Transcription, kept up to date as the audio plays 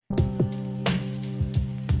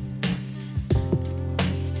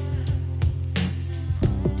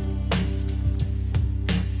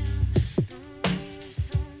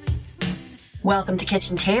Welcome to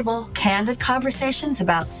Kitchen Table, candid conversations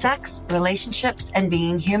about sex, relationships, and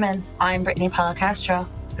being human. I'm Brittany Paula Castro.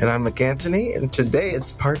 And I'm McAntony, and today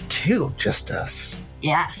it's part 2 of Just Us.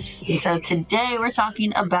 Yes. And so today we're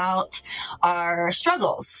talking about our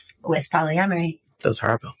struggles with polyamory. Those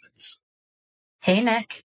are our moments. Hey,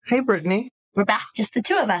 Nick. Hey, Brittany. We're back, just the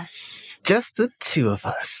two of us. Just the two of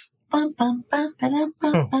us. Bum, bum, bum, ba-dum,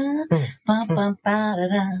 bum, bum, bum, bum,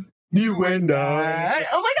 ba-da-dum. You and I.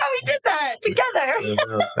 Oh my God, we did that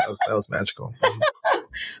together. That was magical.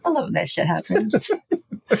 I love when that shit happens.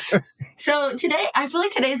 So today, I feel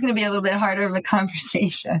like today is going to be a little bit harder of a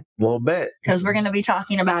conversation. A little bit. Because we're going to be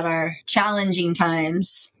talking about our challenging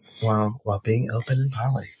times. While being open and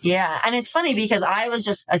poly. Yeah. And it's funny because I was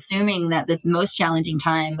just assuming that the most challenging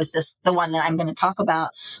time was the one that I'm going to talk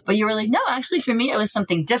about. But you were like, no, actually for me, it was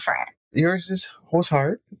something different. Yours was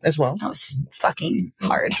hard as well. That was fucking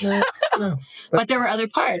hard. No. But there were other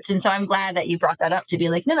parts. And so I'm glad that you brought that up to be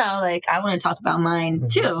like, no, like I want to talk about mine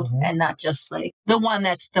too. Mm-hmm. And not just like the one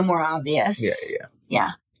that's the more obvious. Yeah.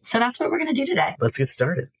 So that's what we're going to do today. Let's get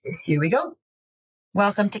started. Here we go.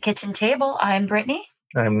 Welcome to Kitchen Table. I'm Brittany.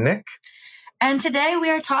 I'm Nick. And today we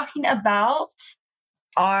are talking about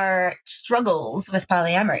our struggles with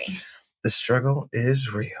polyamory. The struggle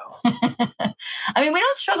is real. I mean, we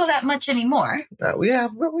don't struggle that much anymore. We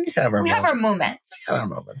have our moments. Our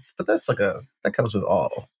moments, but that's that comes with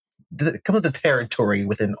all. It comes with the territory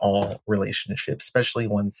within all relationships, especially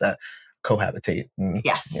ones that cohabitate. And,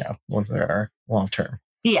 yes. Yeah, ones that are long term.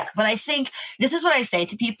 Yeah, but I think this is what I say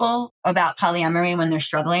to people about polyamory when they're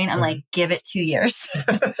struggling. I'm like, give it 2 years.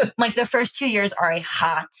 Like the first 2 years are a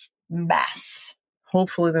hot mess.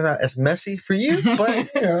 Hopefully they're not as messy for you, but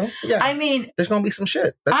yeah. I mean, there's going to be some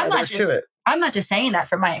shit. That's all there's to it. I'm not just saying that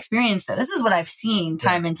from my experience, though. This is what I've seen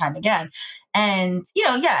time and time again. And,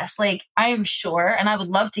 yes, like I'm sure, and I would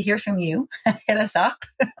love to hear from you, hit us up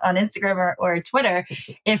on Instagram or Twitter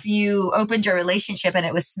if you opened your relationship and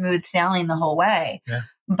it was smooth sailing the whole way. Yeah.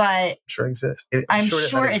 But sure exists. I'm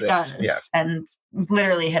sure it does. Yeah. And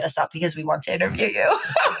literally hit us up because we want to interview you.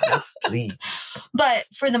 Yes, please. But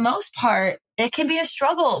for the most part, it can be a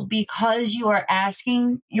struggle because you are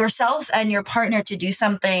asking yourself and your partner to do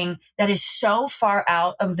something that is so far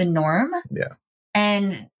out of the norm. Yeah.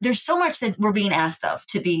 And there's so much that we're being asked of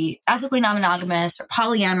to be ethically non-monogamous or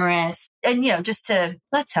polyamorous. And,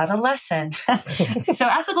 let's have a lesson. So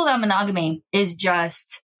ethical non-monogamy is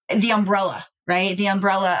just the umbrella, right? The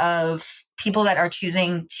umbrella of people that are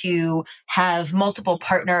choosing to have multiple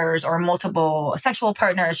partners or multiple sexual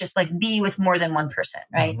partners, just like be with more than one person,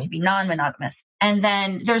 right? Mm-hmm. To be non-monogamous. And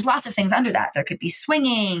then there's lots of things under that. There could be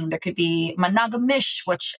swinging, there could be monogamish,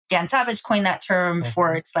 which Dan Savage coined that term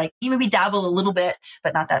for. It's like you maybe dabble a little bit,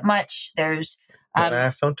 but not that much. There's don't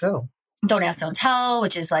ask, don't tell. Don't ask, don't tell,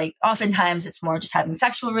 which is like oftentimes it's more just having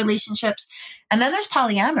sexual relationships. And then there's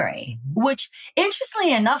polyamory, which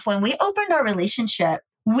interestingly enough, when we opened our relationship,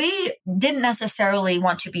 we didn't necessarily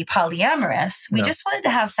want to be polyamorous. We just wanted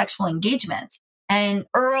to have sexual engagement. And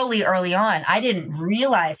early on, I didn't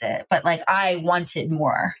realize it, but like I wanted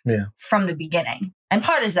more from the beginning. And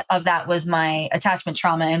part of that was my attachment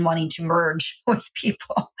trauma and wanting to merge with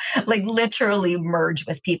people, like literally merge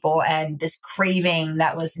with people. And this craving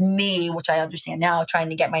that was me, which I understand now, trying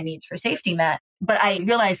to get my needs for safety met. But I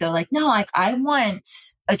realized though, like, no, I want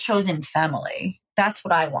a chosen family. That's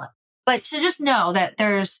what I want. But to just know that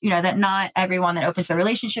there's, that not everyone that opens their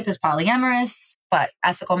relationship is polyamorous, but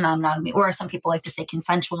ethical non-monogamy, or some people like to say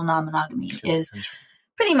consensual non-monogamy is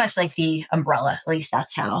pretty much like the umbrella. At least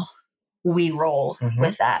that's how we roll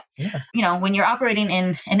with that. Yeah. When you're operating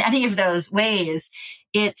in any of those ways,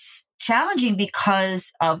 it's challenging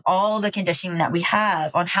because of all the conditioning that we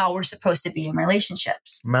have on how we're supposed to be in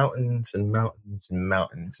relationships. Mountains and mountains and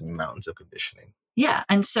mountains and mountains of conditioning. Yeah.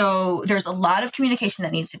 And so there's a lot of communication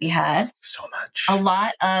that needs to be had. So much. A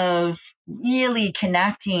lot of really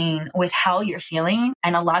connecting with how you're feeling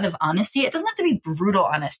and a lot of honesty. It doesn't have to be brutal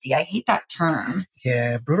honesty. I hate that term.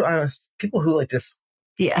 Yeah. Brutal honesty. People who just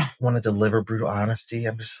want to deliver brutal honesty.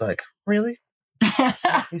 I'm just like, really?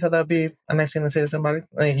 You thought that'd be a nice thing to say to somebody?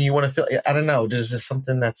 Like you want to feel, I don't know. There's just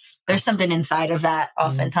something there's something inside of that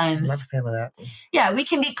oftentimes. I'm not a fan of that. Yeah. We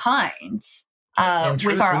can be kind.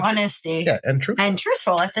 With our honesty. Yeah, and truthful. And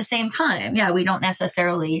truthful at the same time. Yeah, we don't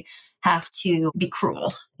necessarily have to be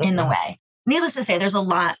cruel in the way. Needless to say, there's a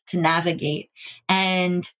lot to navigate.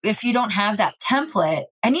 And if you don't have that template,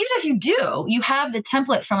 and even if you do, you have the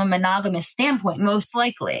template from a monogamous standpoint, most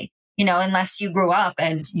likely. unless you grew up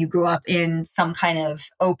in some kind of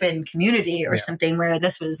open community or something where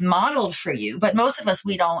this was modeled for you. But most of us,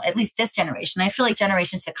 we don't, at least this generation. I feel like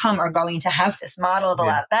generations to come are going to have this modeled a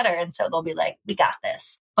lot better. And so they'll be like, we got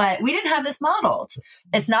this. But we didn't have this modeled.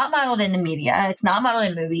 It's not modeled in the media. It's not modeled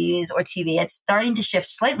in movies or TV. It's starting to shift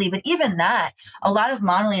slightly. But even that, a lot of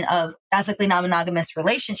modeling of ethically non-monogamous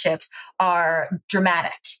relationships are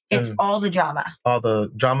dramatic. It's all the drama. All the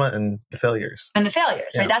drama and the failures. And the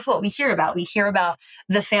failures, right? That's what we hear about. We hear about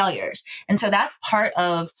the failures. And so that's part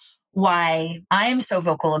of why I'm so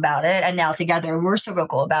vocal about it. And now together we're so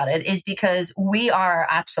vocal about it is because we are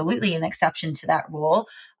absolutely an exception to that rule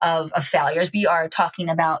of failures. We are talking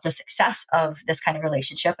about the success of this kind of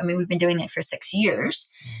relationship. I mean, we've been doing it for 6 years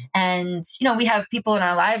and, we have people in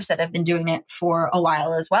our lives that have been doing it for a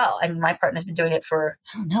while as well. I mean, my partner's been doing it for,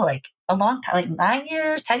 I don't know, like a long time, like 9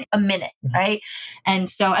 years, 10, a minute. Right. And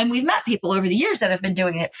we've met people over the years that have been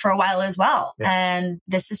doing it for a while as well. Yeah. And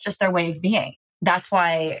this is just their way of being. That's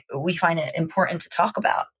why we find it important to talk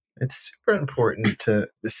about. It's super important to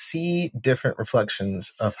see different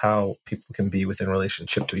reflections of how people can be within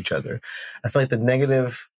relationship to each other. I feel like the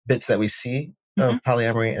negative bits that we see of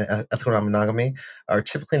polyamory and ethical non-monogamy are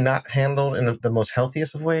typically not handled in the most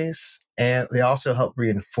healthiest of ways. And they also help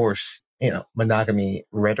reinforce monogamy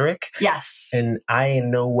rhetoric. Yes. And I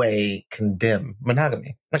in no way condemn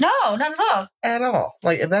monogamy. No, not at all. At all.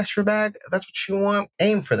 Like, if that's your bag, if that's what you want,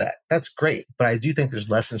 aim for that. That's great. But I do think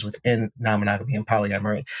there's lessons within non-monogamy and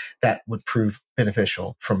polyamory that would prove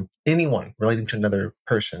beneficial from anyone relating to another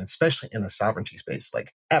person, especially in the sovereignty space.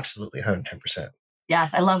 Like, absolutely 110%.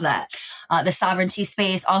 Yes, I love that. The sovereignty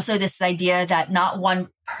space. Also, this idea that not one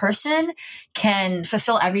person can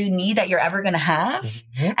fulfill every need that you're ever going to have.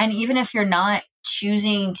 Mm-hmm. And even if you're not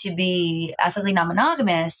choosing to be ethically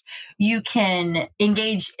non-monogamous, you can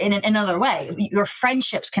engage in another way. Your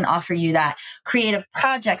friendships can offer you that. Creative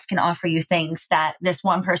projects can offer you things that this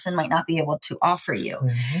one person might not be able to offer you.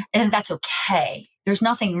 Mm-hmm. And that's okay. There's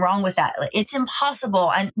nothing wrong with that. It's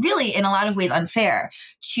impossible and really in a lot of ways unfair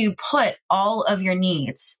to put all of your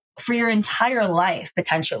needs for your entire life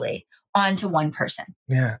potentially onto one person.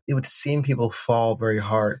 Yeah. It would seem people fall very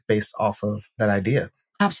hard based off of that idea.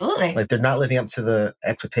 Absolutely. Like, they're not living up to the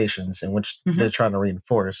expectations in which they're trying to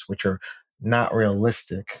reinforce, which are not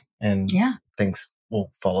realistic, and things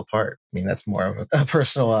will fall apart. I mean, that's more of a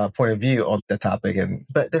personal point of view on the topic.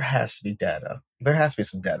 But there has to be data. There has to be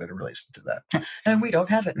some data in relation to that. And we don't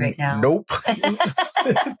have it right now. Nope.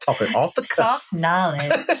 Talking off the cuff. Soft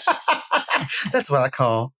knowledge. That's what I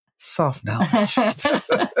call soft knowledge.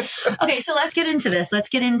 Okay, so let's get into this. Let's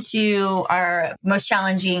get into our most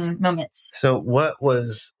challenging moments. So what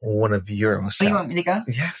was one of your most you want me to go?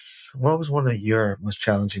 Yes. What was one of your most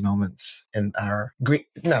challenging moments in our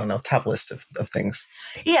top list of things?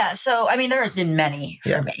 Yeah. So, I mean, there has been many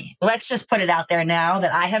for me. Let's just put it out there now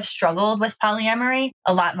that I have struggled with polyamory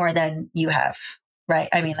a lot more than you have. Right.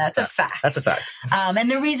 I mean, that's a fact. That's a fact. And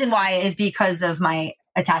the reason why is because of my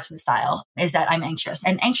attachment style is that I'm anxious.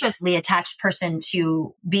 An anxiously attached person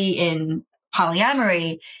to be in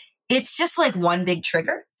polyamory, it's just like one big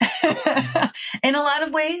trigger in a lot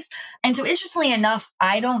of ways. And so interestingly enough,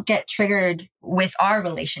 I don't get triggered with our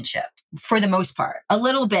relationship for the most part, a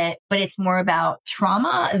little bit, but it's more about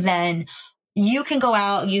trauma than you can go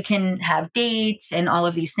out, you can have dates and all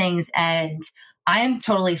of these things. And I am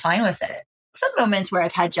totally fine with it. Some moments where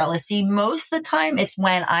I've had jealousy, most of the time it's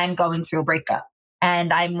when I'm going through a breakup.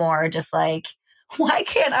 And I'm more just like, why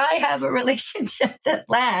can't I have a relationship that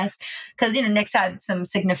lasts? Because, Nick's had some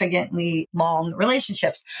significantly long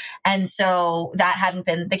relationships. And so that hadn't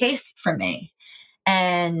been the case for me.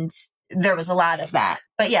 And there was a lot of that.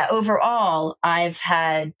 But yeah, overall, I've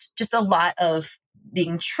had just a lot of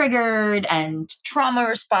being triggered and trauma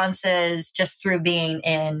responses just through being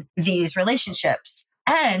in these relationships.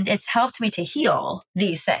 And it's helped me to heal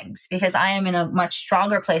these things because I am in a much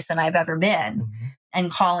stronger place than I've ever been and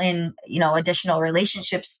call in, additional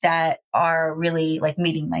relationships that are really like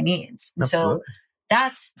meeting my needs. And so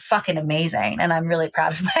that's fucking amazing. And I'm really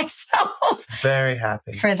proud of myself. Very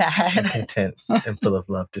happy for that. And content and full of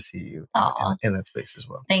love to see you in that space as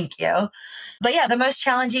well. Thank you. But yeah, the most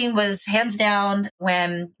challenging was hands down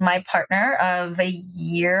when my partner of a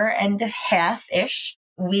year and a half-ish,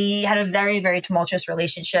 we had a very, very tumultuous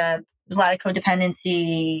relationship. There was a lot of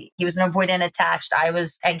codependency. He was an avoidant attached. I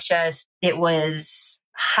was anxious. It was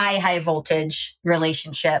high voltage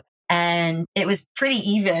relationship. And it was pretty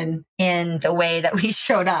even in the way that we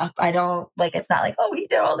showed up. It's not like, oh, he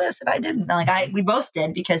did all this and I didn't. We both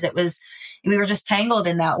did because we were just tangled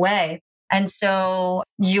in that way. And so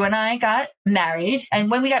you and I got married. And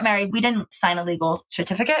when we got married, we didn't sign a legal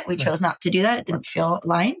certificate. We chose not to do that. It didn't feel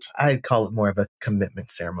aligned. I'd call it more of a commitment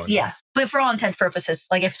ceremony. Yeah. But for all intents and purposes,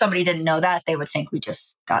 like if somebody didn't know that, they would think we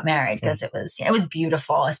just got married because it was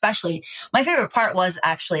beautiful. Especially my favorite part was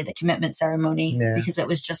actually the commitment ceremony because it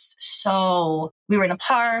was just so, we were in a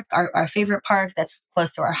park, our favorite park that's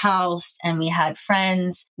close to our house. And we had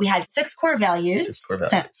friends. We had 6 core values. 6 core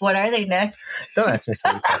values. What are they, Nick? Don't ask me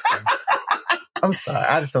silly questions. I'm sorry.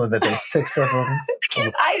 I just know that there's 6 of them.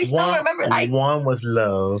 I still remember. One was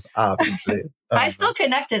love, obviously. I still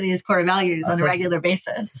connect to these core values on a regular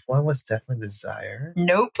basis. One was definitely desire.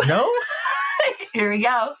 Nope. No? Here we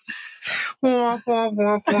go.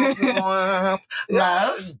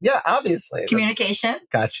 Love. Yeah, obviously. Communication.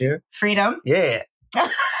 Got you. Freedom. Yeah.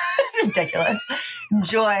 Ridiculous.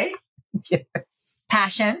 Joy. Yes.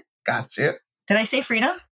 Passion. Got you. Did I say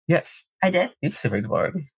freedom? Yes. I did? You just said freedom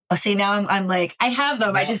already. Oh, see, now I'm like, I have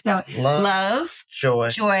them. I just don't. Love.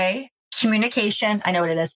 Joy. Communication. I know what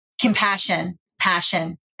it is. Compassion.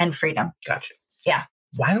 Passion. And freedom. Gotcha. Yeah.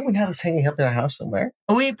 Why don't we have this hanging up in our house somewhere?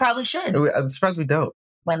 We probably should. I'm surprised we don't.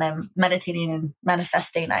 When I'm meditating and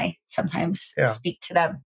manifesting, I sometimes speak to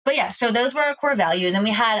them. But yeah, so those were our core values. And we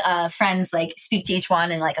had friends like speak to each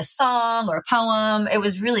one in like a song or a poem. It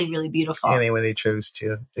was really, really beautiful. Any way they chose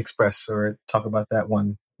to express or talk about that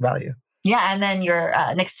one value. Yeah. And then your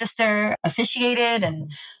Nick's sister officiated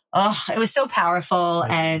and it was so powerful.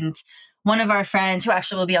 And one of our friends who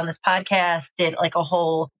actually will be on this podcast did like a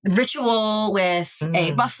whole ritual with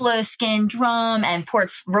a buffalo skin drum and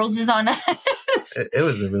poured roses on us. It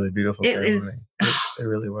was a really beautiful ceremony. It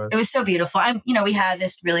really was. It was so beautiful. We had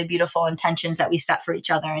this really beautiful intentions that we set for each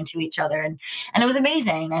other and to each other. And it was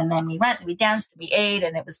amazing. And then we went and we danced, we ate,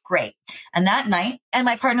 and it was great. And that night, and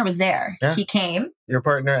my partner was there. Yeah. He came. Your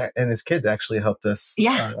partner and his kids actually helped us.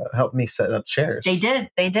 Yeah. Helped me set up chairs. They did.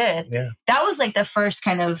 Yeah. That was like the first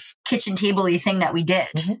kind of kitchen table-y thing that we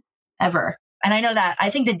did ever. And I know that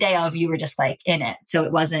I think the day of you were just like in it. So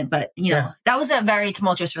it wasn't, but that was a very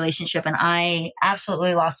tumultuous relationship. And I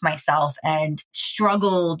absolutely lost myself and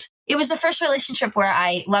struggled. It was the first relationship where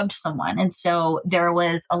I loved someone. And so there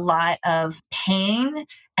was a lot of pain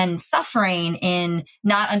and suffering in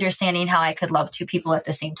not understanding how I could love 2 people at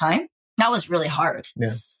the same time. That was really hard.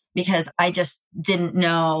 Yeah. Because I just didn't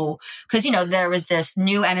know, because, there was this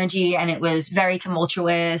new energy and it was very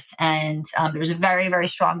tumultuous and there was a very, very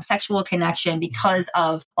strong sexual connection because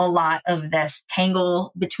of a lot of this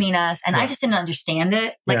tangle between us. And I just didn't understand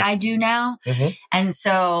it like I do now. And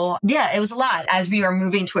so, it was a lot as we were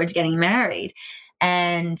moving towards getting married.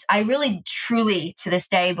 And I really, truly, to this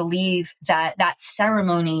day, believe that that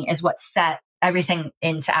ceremony is what set everything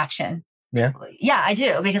into action. Yeah. Yeah, I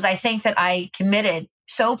do. Because I think that I committed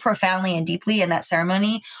so profoundly and deeply in that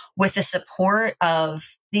ceremony with the support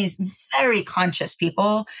of these very conscious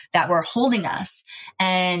people that were holding us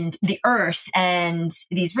and the earth and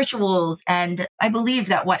these rituals. And I believe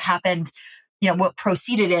that what happened, what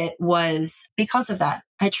preceded it was because of that.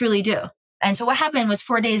 I truly do. And so what happened was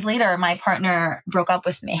 4 days later, my partner broke up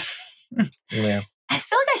with me. Yeah. I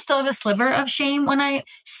feel like I still have a sliver of shame when I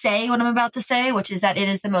say what I'm about to say, which is that it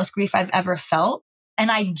is the most grief I've ever felt. And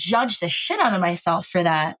I judge the shit out of myself for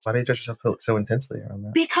that. Why do you judge yourself so intensely around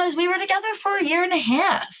that? Because we were together for a year and a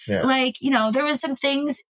half. Yeah. Like, there was some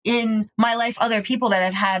things in my life, other people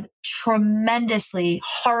that had tremendously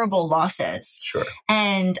horrible losses. Sure.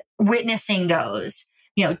 And witnessing those,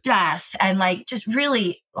 death and like just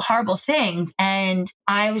really horrible things. And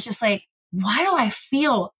I was just like, why do I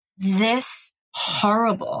feel this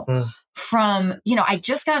horrible from, I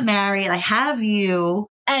just got married. I have you.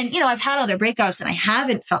 And, I've had other breakups and I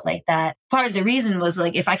haven't felt like that. Part of the reason was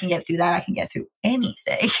like, if I can get through that, I can get through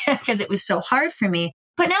anything because it was so hard for me.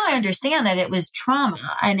 But now I understand that it was trauma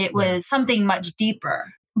and it was something much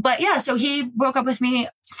deeper. But yeah, so he broke up with me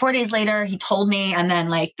 4 days later. He told me. And then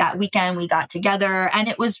like that weekend we got together and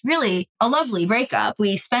it was really a lovely breakup.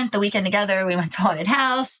 We spent the weekend together. We went to haunted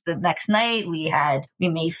house. The next night we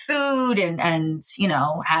made food and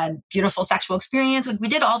had beautiful sexual experience. We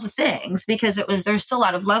did all the things because there's still a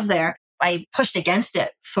lot of love there. I pushed against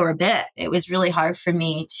it for a bit. It was really hard for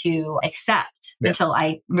me to accept until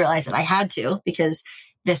I realized that I had to because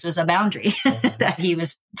this was a boundary that he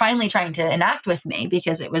was finally trying to enact with me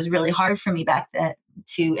because it was really hard for me back then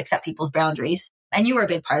to accept people's boundaries. And you were a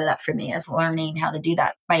big part of that for me, of learning how to do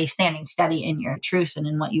that by standing steady in your truth and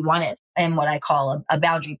in what you wanted and what I call a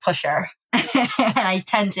boundary pusher. And I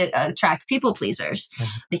tend to attract people pleasers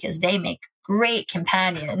because they make great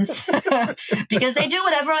companions because they do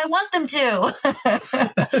whatever I want them to.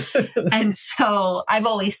 And so I've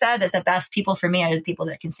always said that the best people for me are the people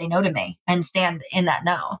that can say no to me and stand in that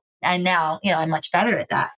no. And now, I'm much better at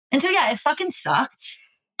that. And so, yeah, it fucking sucked.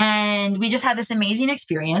 And we just had this amazing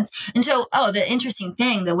experience. And so, the interesting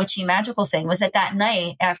thing, the witchy magical thing was that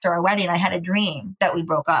night after our wedding, I had a dream that we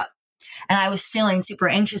broke up. And I was feeling super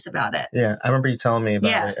anxious about it. Yeah, I remember you telling me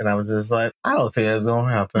about it. And I was just like, I don't think it's going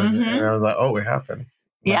to happen. And I was like, oh, it happened.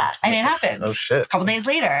 Yeah, and it happened. Oh, shit. A couple days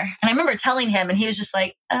later. And I remember telling him, and he was just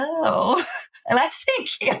like, oh. And I think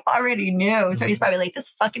he already knew. So he's probably like, this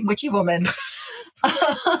fucking witchy woman.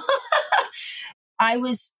 I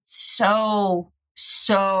was so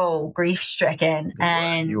grief-stricken.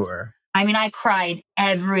 And you were. I mean, I cried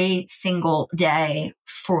every single day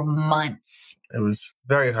for months. It was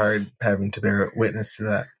very hard having to bear witness to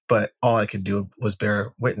that. But all I could do was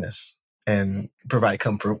bear witness and provide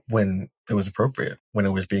comfort when it was appropriate, when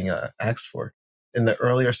it was being asked for. In the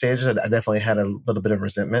earlier stages, I definitely had a little bit of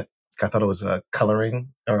resentment. I thought it was coloring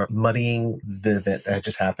or muddying the event that had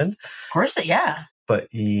just happened. Of course, yeah. But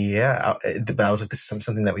yeah, I was like, this is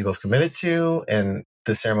something that we both committed to. And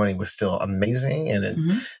the ceremony was still amazing and it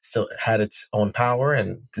still had its own power.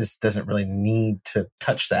 And this doesn't really need to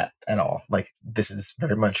touch that at all. Like, this is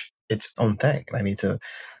very much its own thing. And I need to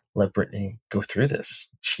let Brittany go through this.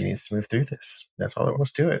 She needs to move through this. That's all there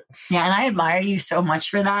was to it. Yeah. And I admire you so much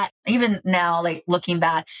for that. Even now, like looking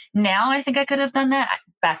back, now I think I could have done that.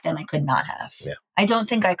 Back then I could not have. Yeah. I don't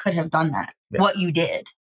think I could have done that, what you did.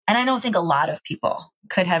 And I don't think a lot of people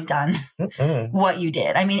could have done what you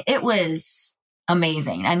did. I mean, it was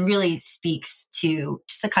amazing and really speaks to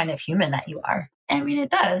just the kind of human that you are. I mean, it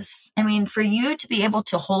does. I mean, for you to be able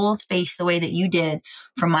to hold space the way that you did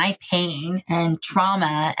for my pain and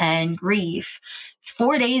trauma and grief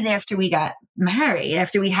 4 days after we got married,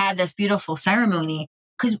 after we had this beautiful ceremony,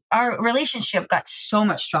 because our relationship got so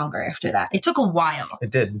much stronger after that. It took a while.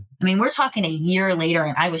 It did. I mean, we're talking a year later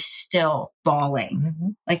and I was still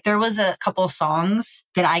bawling. Like there was a couple songs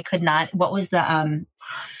that I could not, what was the,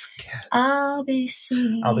 I'll be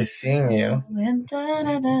seeing you.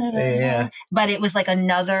 Yeah. But it was like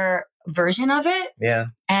another version of it. Yeah.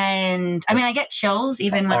 And I mean, I get chills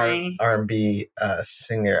even when R&B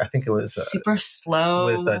singer, I think it was super slow.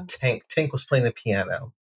 With Tank. Tank was playing the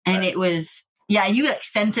piano. And it was, yeah, you like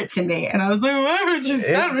sent it to me. And I was like, why would you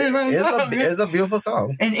send me my song? It's a beautiful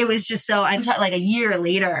song. And it was just so, I'm talking like a year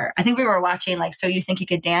later, I think we were watching like So You Think You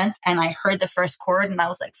Could Dance. And I heard the first chord and I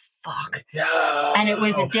was like, fuck. Yeah. And it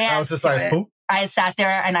was a dance. I was just like, who? I sat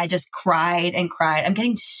there and I just cried and cried. I'm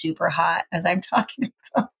getting super hot as I'm talking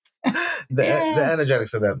about. The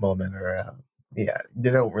energetics of that moment are, they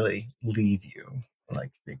don't really leave you.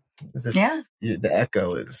 Like, the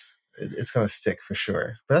echo is, it's going to stick for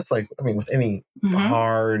sure. But that's like, I mean, with any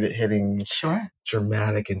hard hitting,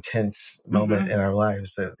 dramatic, intense moment in our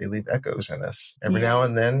lives, that they leave echoes in us. Every now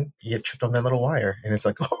and then you get tripped on that little wire and it's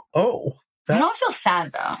like, oh. I don't feel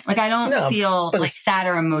sad though. Like I don't feel like sad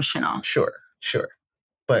or emotional. Sure.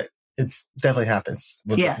 But it's definitely happens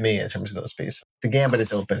with me in terms of those spaces. The gambit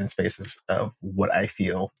is open in spaces of what I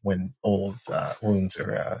feel when old wounds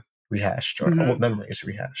are rehashed or old memories are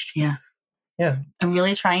rehashed. Yeah. Yeah. A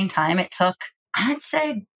really trying time. It took, I'd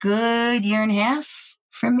say, a good year and a half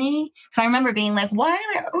for me. Because I remember being like, why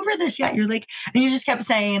am I over this yet? You're like, and you just kept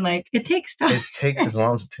saying like, it takes time. It takes as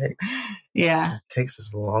long as it takes. Yeah. It takes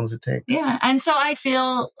as long as it takes. Yeah. And so I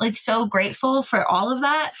feel like so grateful for all of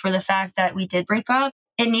that, for the fact that we did break up.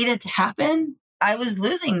 It needed to happen. I was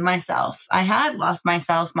losing myself. I had lost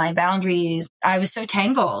myself, my boundaries. I was so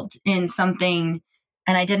tangled in something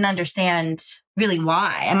and I didn't understand really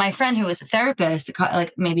why. And my friend who was a therapist,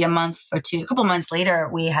 like maybe a couple months later,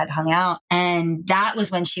 we had hung out. And that was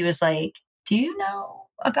when she was like, do you know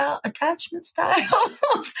about attachment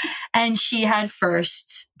styles? And she had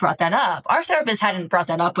first brought that up. Our therapist hadn't brought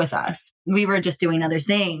that up with us. We were just doing other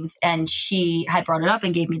things. And she had brought it up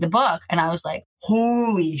and gave me the book. And I was like,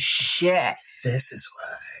 holy shit. This is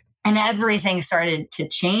why. And everything started to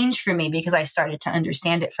change for me because I started to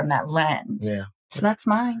understand it from that lens. Yeah. So that's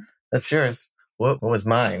mine. That's yours. What was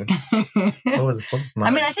mine? what was mine?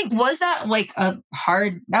 I mean, I think, was that like that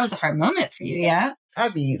was a hard moment for you, yeah?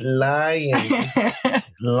 I'd be lying.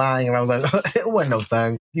 And I was like, it wasn't no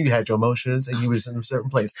thing. You had your emotions and you was in a certain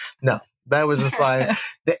place. No, that was just like,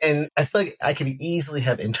 and I feel like I could easily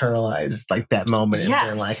have internalized like that moment and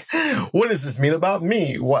been like, what does this mean about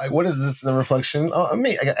me? What is this a reflection of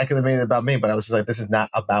me? I could have made it about me, but I was just like, this is not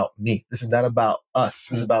about me. This is not about us.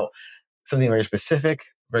 This is about something very specific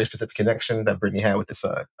connection that Brittany had with this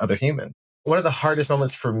other human. one of the hardest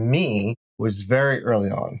moments for me was very early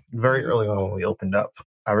on when we opened up.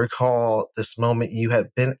 I recall this moment you had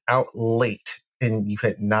been out late and you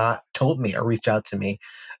had not told me or reached out to me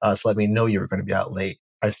to let me know you were going to be out late.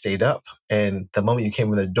 I stayed up, and the moment you came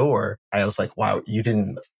in the door, I was like, wow, you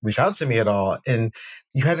didn't reach out to me at all. And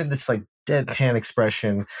you had this like deadpan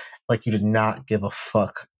expression, like you did not give a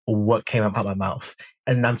fuck what came out of my mouth.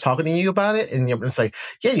 And I'm talking to you about it, and you're just like,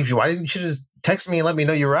 yeah, why didn't you just text me and let me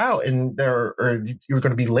know you were out and or you were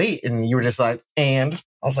going to be late? And you were just like, and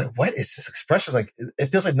I was like, what is this expression? Like,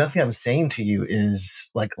 it feels like nothing I'm saying to you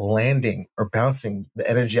is like landing or bouncing. The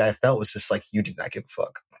energy I felt was just like, you did not give a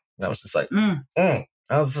fuck. And I was just like,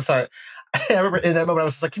 I was just like, I remember in that moment, I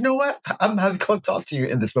was just like, you know what? I'm not going to talk to you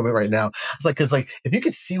in this moment right now. I was like, because like, if you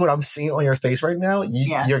could see what I'm seeing on your face right now,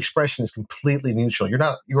 your expression is completely neutral. You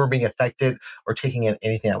weren't being affected or taking in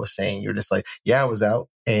anything I was saying. You're just like, yeah, I was out.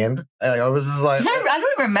 And I was just like, I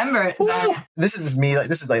don't remember it. This is me. Like,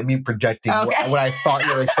 this is like me projecting what I thought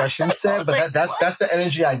your expression said, but like, that's the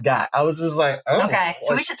energy I got. I was just like, oh, okay,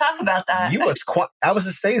 so we should talk about that. I was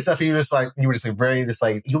just saying stuff. And you were just like very, just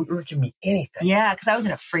like, you were giving me anything. Yeah. Cause I was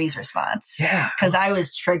in a freeze response. Yeah. Cause I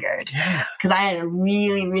was triggered. Yeah. Cause I had a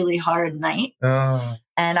really, really hard night.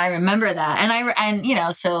 And I remember that.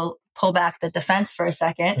 And so pull back the defense for a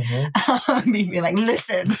second. Me being like,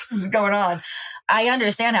 listen, this is going on. I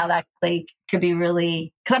understand how that could be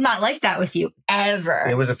really, because I'm not like that with you ever.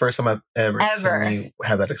 It was the first time I've ever seen you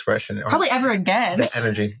have that expression. Probably ever again. That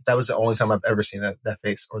energy. That was the only time I've ever seen that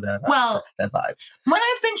face or that vibe. When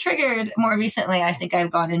I've been triggered more recently, I think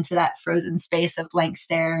I've gone into that frozen space of blank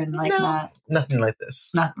stare and nothing like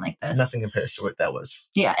this. Nothing like this. Nothing compares to what that was.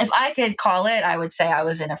 Yeah. If I could call it, I would say I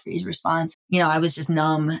was in a freeze response. I was just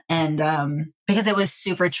numb and, because it was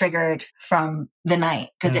super triggered from the night.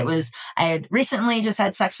 Because I had recently just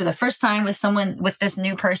had sex for the first time with this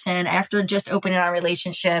new person after just opening our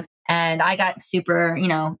relationship. And I got super,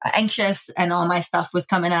 anxious and all my stuff was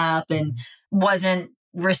coming up and wasn't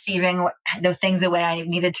receiving the things the way I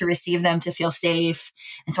needed to receive them to feel safe.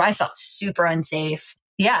 And so I felt super unsafe.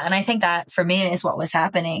 Yeah. And I think that for me is what was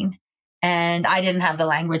happening. And I didn't have the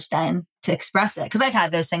language then to express it because I've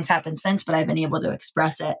had those things happen since, but I've been able to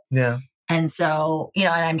express it. Yeah. And so, and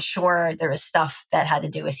I'm sure there was stuff that had to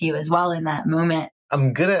do with you as well in that moment.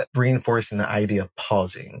 I'm good at reinforcing the idea of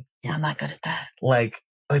pausing. Yeah, I'm not good at that. Like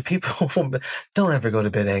people don't ever go to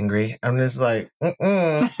bed angry. I'm just like,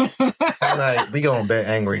 I'm like, we go to bed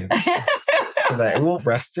angry. Like, we'll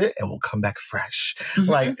rest it and we'll come back fresh.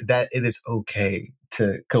 Like that, it is okay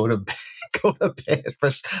to go to bed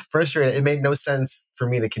frustrated. It made no sense for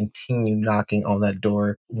me to continue knocking on that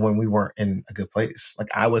door when we weren't in a good place. Like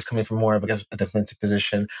I was coming from more of a defensive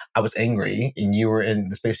position. I was angry and you were in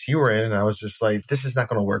the space you were in. And I was just like, this is not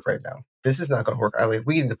going to work right now. This is not going to work.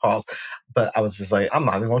 We need to pause. But I was just like, I'm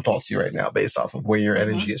not even going to talk to you right now based off of where your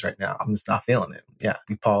energy is right now. I'm just not feeling it. Yeah.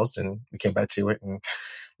 We paused and we came back to it and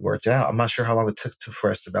worked it out. I'm not sure how long it took for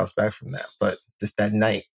us to bounce back from that. But that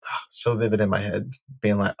night, so vivid in my head,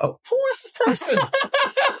 being like, oh, who is this person?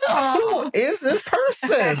 Who is this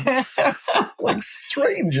person? Like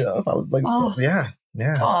stranger. I was like, yeah.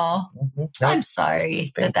 Oh, I'm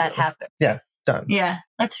sorry that happened. Yeah. Done. Yeah.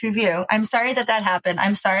 Let's review. I'm sorry that happened.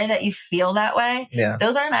 I'm sorry that you feel that way. Yeah.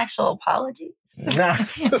 Those aren't actual apologies. Nah.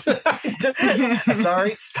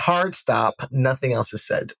 Sorry. Hard stop. Nothing else is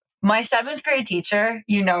said. My 7th grade teacher,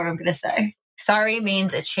 you know what I'm going to say. Sorry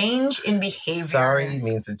means a change in behavior. Sorry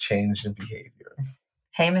means a change in behavior.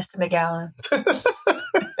 Hey, Mr. McGowan.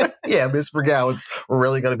 Yeah, Miss McGowan's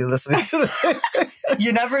really going to be listening to this.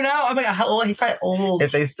 You never know. I'm like, how old? He's probably old.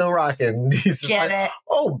 If they still rocking, he's just Get it.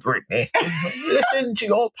 Oh, Brittany, listen to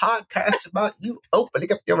your podcast about you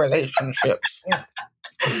opening up your relationships.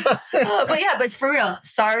 But for real,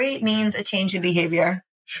 sorry means a change in behavior.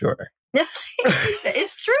 Sure.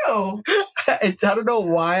 It's true. I don't know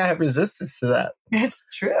why I have resistance to that. It's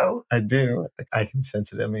true. I do. I can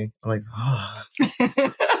sense it in me. I'm like,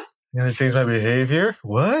 you're going to change my behavior?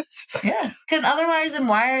 What? Yeah. Because otherwise, then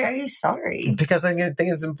why are you sorry? Because I think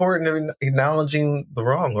it's important acknowledging the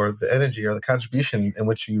wrong or the energy or the contribution in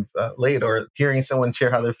which you've laid, or hearing someone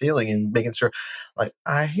share how they're feeling and making sure, like,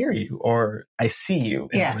 I hear you or I see you.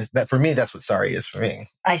 Yeah. And that for me, that's what sorry is for me.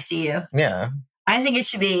 I see you. Yeah. I think it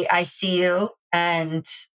should be, I see you and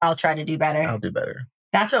I'll try to do better. I'll do better.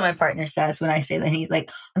 That's what my partner says when I say that. He's like,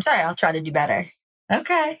 I'm sorry, I'll try to do better.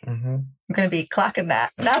 Okay. Mm-hmm. I'm going to be clocking that.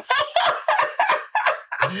 No.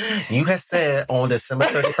 You had said on December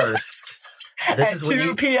 31st. This is when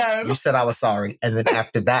 2 p.m. You said I was sorry. And then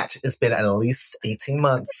after that, it's been at least 18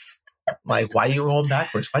 months. Like, why are you going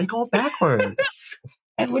backwards? Why are you going backwards?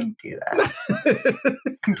 I wouldn't do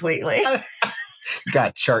that. Completely.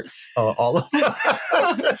 Got charts, all of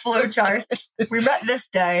flow charts. We met this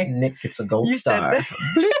day. Nick gets a gold star.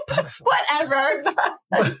 Whatever.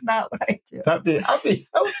 That's not what I do. I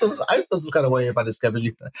feel some kind of way if I discovered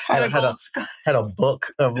you had a book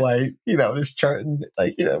of like, just charting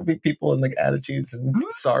like, people and like attitudes and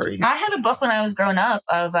sorry. I had a book when I was growing up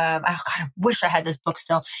of, I wish I had this book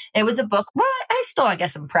still. It was a book. Well, I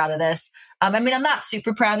guess I'm proud of this. I'm not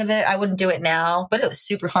super proud of it. I wouldn't do it now, but it was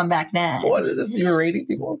super fun back then. What is this? You were rating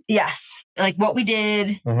people? Yes. Like what we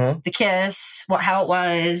did, the kiss, how it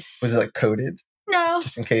was. Was it like coded? No.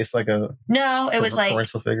 Just in case No, it was like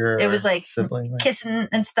parental figure. It was like sibling, kissing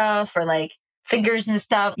and stuff or like fingers and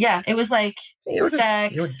stuff. Yeah. It was like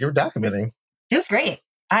sex. You were documenting. It was great.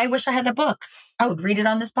 I wish I had the book. I would read it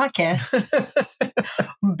on this podcast.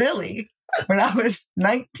 Billy. When I was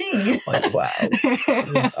 19. Like, wow.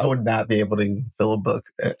 I would not be able to fill a book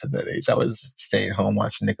at that age. I was staying home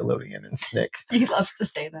watching Nickelodeon and Snick. He loves to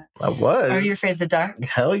say that. I was. Are you afraid of the dark?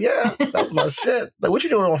 Hell yeah. That was my shit. Like, what you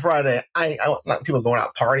doing on Friday? I not people going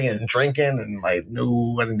out partying and drinking and like,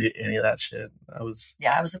 no, I didn't do any of that shit. I was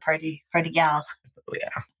a party gal. Yeah.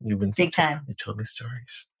 You've been big time. You told me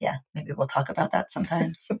stories. Yeah. Maybe we'll talk about that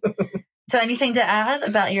sometimes. So anything to add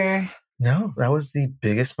about your... No, that was the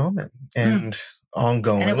biggest moment and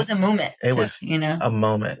ongoing. And it was a moment. It was a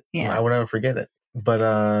moment. Yeah. I would never forget it. But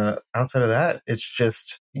outside of that, it's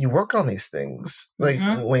just you work on these things. Like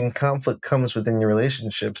when conflict comes within your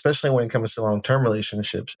relationship, especially when it comes to long-term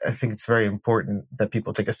relationships, I think it's very important that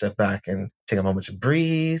people take a step back and take a moment to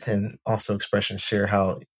breathe and also express and share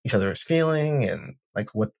how each other is feeling and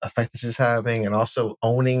like what effect this is having, and also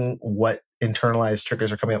owning what internalized triggers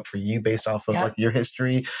are coming up for you based off of like your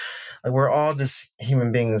history. Like we're all just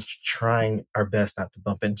human beings trying our best not to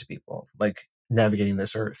bump into people, like navigating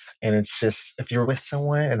this earth. And it's just, if you're with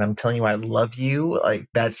someone and I'm telling you I love you, like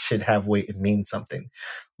that should have weight and mean something.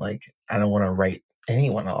 Like I don't want to write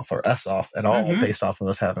anyone off or us off at all based off of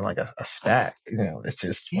us having like a spat. It's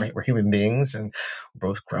just we're human beings and we're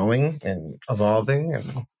both growing and evolving,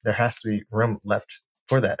 and there has to be room left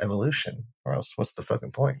for that evolution, or else what's the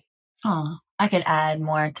fucking point? Oh, I could add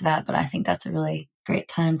more to that, but I think that's a really great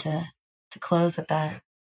time to close with that.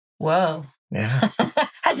 Whoa. Yeah.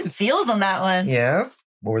 Had some feels on that one. Yeah.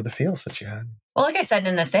 What were the feels that you had? Well, like I said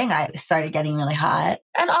in the thing, I started getting really hot.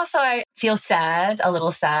 And also I feel a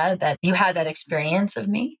little sad that you had that experience of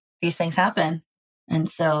me. These things happen. And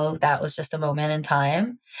so that was just a moment in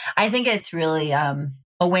time. I think it's really a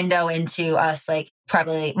window into us, like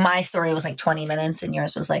probably my story was like 20 minutes and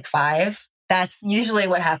yours was like 5. That's usually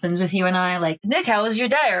what happens with you and I. Like, Nick, how was your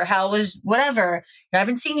day? Or how was whatever? I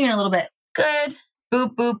haven't seen you in a little bit. Good.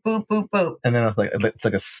 Boop, boop, boop, boop, boop. And then it's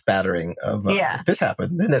like a spattering of this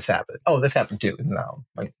happened, then this happened. Oh, this happened too. And now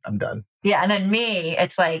I'm done. Yeah. And then me,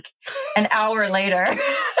 it's like an hour later.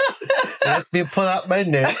 Let me pull out my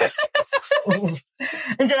notes.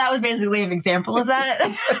 And so that was basically an example of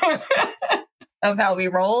that. Of how we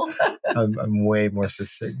roll. I'm way more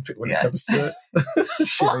succinct when it comes to it.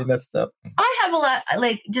 Sharing that stuff. I have a lot,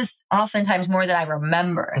 like just oftentimes more than I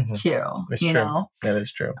remember too. That's true. That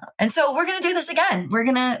is true. And so we're going to do this again. We're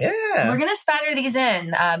going to spatter these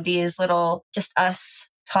in, these little just us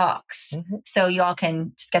talks. So you all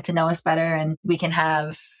can just get to know us better and we can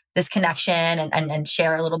have this connection and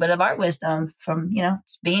share a little bit of our wisdom from,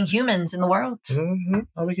 being humans in the world.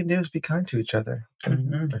 All we can do is be kind to each other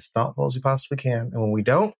and as thoughtful as we possibly can. And when we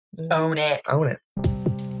don't, own it. Own it.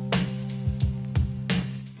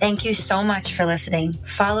 Thank you so much for listening.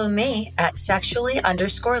 Follow me at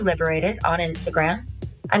sexually_liberated on Instagram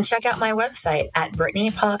and check out my website at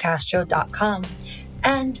BrittanyPaulCastro.com.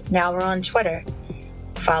 And now we're on Twitter.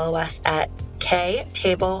 Follow us at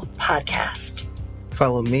K-Table Podcast.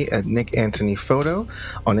 Follow me at Nick Antony Photo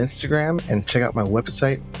on Instagram and check out my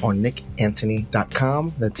website on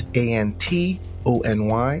nickantony.com. That's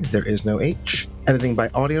ANTONY. There is no H. Editing by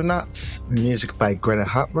Audionauts. Music by Greta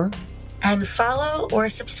Hotmer. And follow or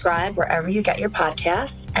subscribe wherever you get your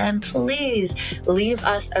podcasts. And please leave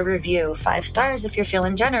us a review. 5 stars if you're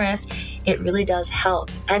feeling generous. It really does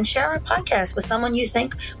help. And share our podcast with someone you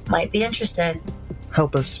think might be interested.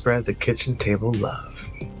 Help us spread the kitchen table love.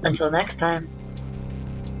 Until next time.